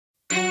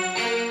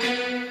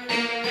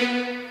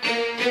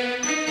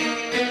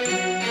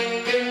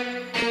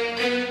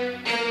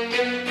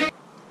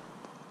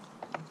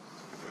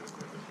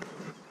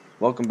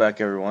Welcome back,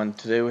 everyone.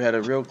 Today we had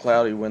a real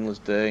cloudy, windless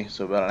day,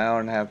 so about an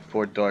hour and a half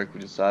before dark we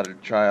decided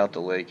to try out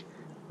the lake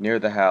near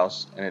the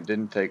house, and it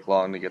didn't take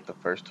long to get the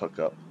first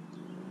hookup.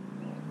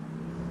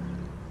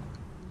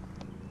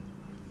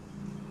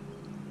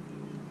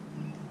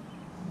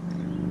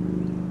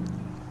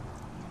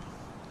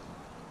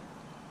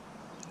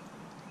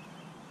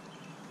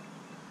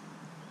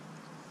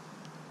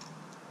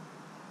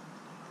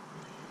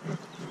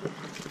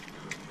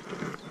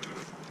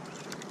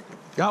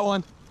 Got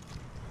one.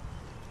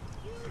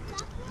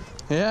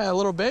 Yeah, a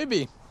little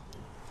baby.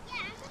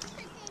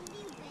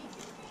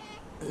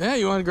 Yeah,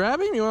 you want to grab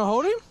him? You want to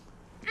hold him?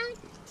 I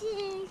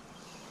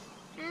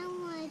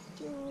want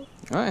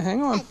to. All right,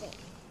 hang on.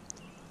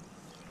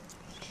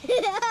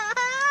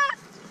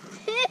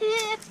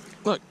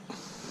 Look.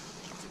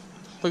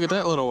 Look at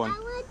that little one. I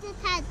want to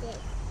touch it.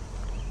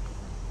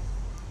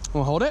 Want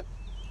to hold it?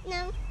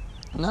 No.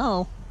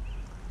 No.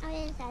 I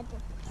want to touch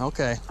it.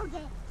 Okay. Okay. I'm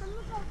gonna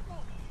go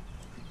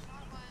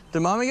fit.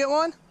 Did Mommy get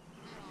one?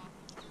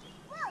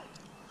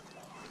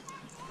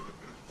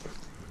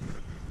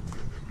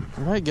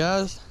 All right,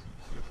 guys.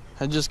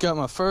 I just got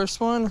my first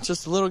one. It's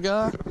just a little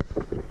guy.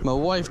 My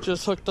wife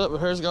just hooked up, but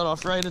hers got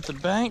off right at the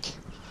bank.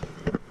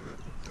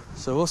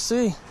 So we'll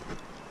see.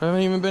 I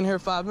haven't even been here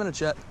 5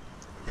 minutes yet.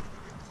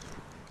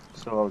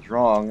 So I was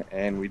wrong,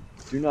 and we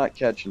do not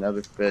catch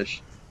another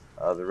fish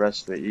the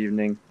rest of the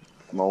evening.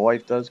 My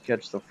wife does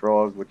catch the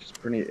frog, which is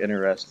pretty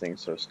interesting,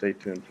 so stay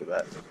tuned for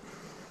that.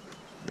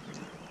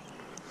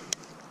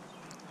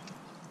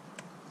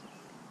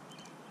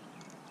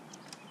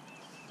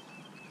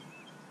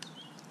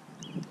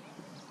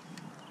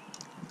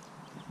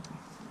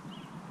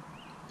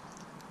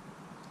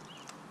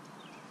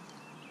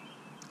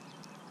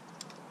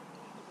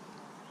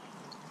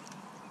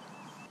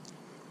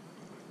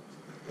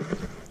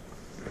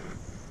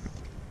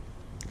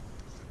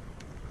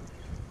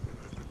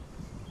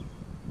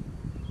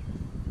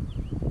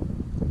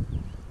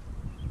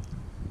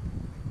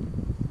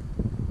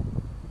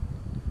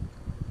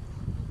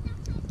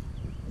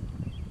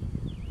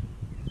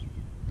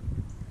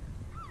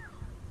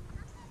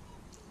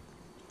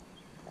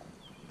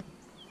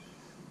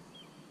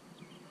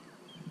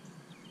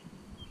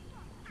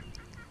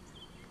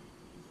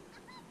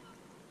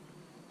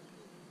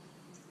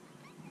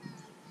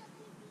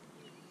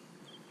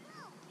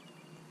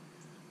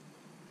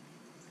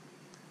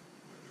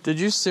 Did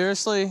you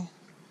seriously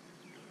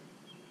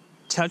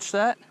touch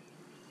that?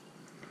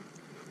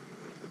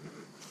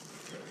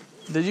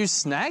 Did you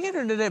snag it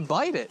or did it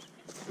bite it?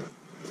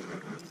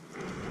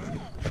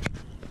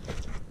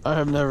 I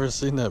have never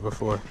seen that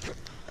before.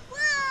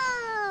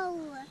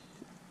 Whoa!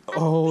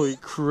 Holy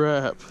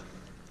crap.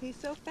 He's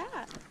so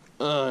fat.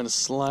 And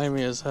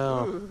slimy as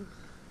hell.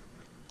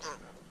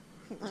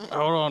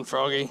 Hold on,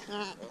 Froggy.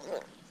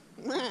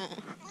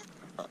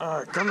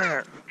 Come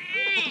here.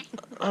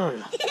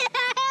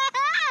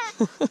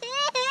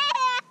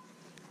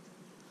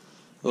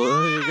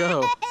 Well, there you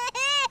go.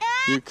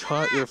 You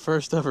caught your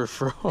first ever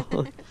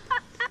frog. Is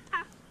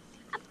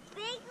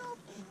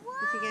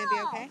Is he gonna be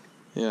okay?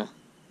 Yeah.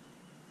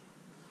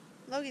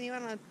 Logan, you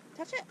wanna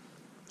touch it?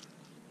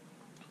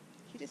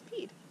 She just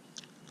peed.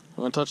 You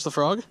want to touch the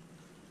frog?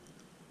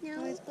 Oh,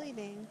 No. he's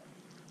bleeding.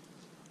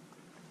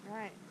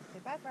 Alright, say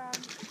bye, frog.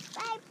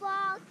 Bye,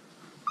 frog.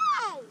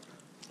 Hey!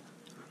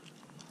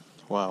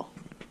 Wow.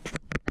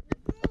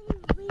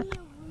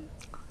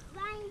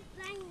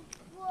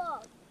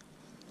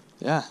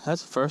 Yeah,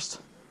 that's the first.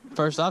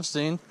 First I've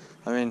seen.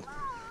 I mean,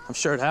 I'm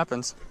sure it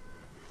happens.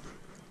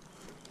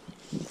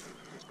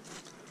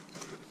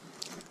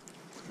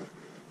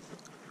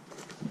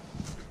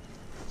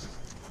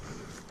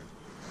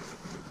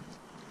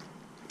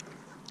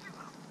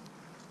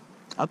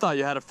 I thought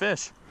you had a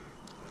fish.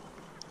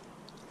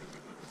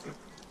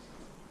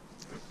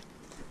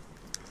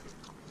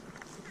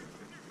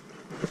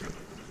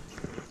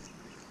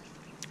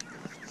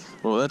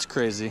 Well, that's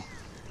crazy.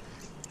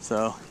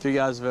 So, if you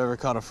guys have ever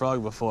caught a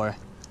frog before,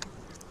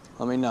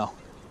 let me know.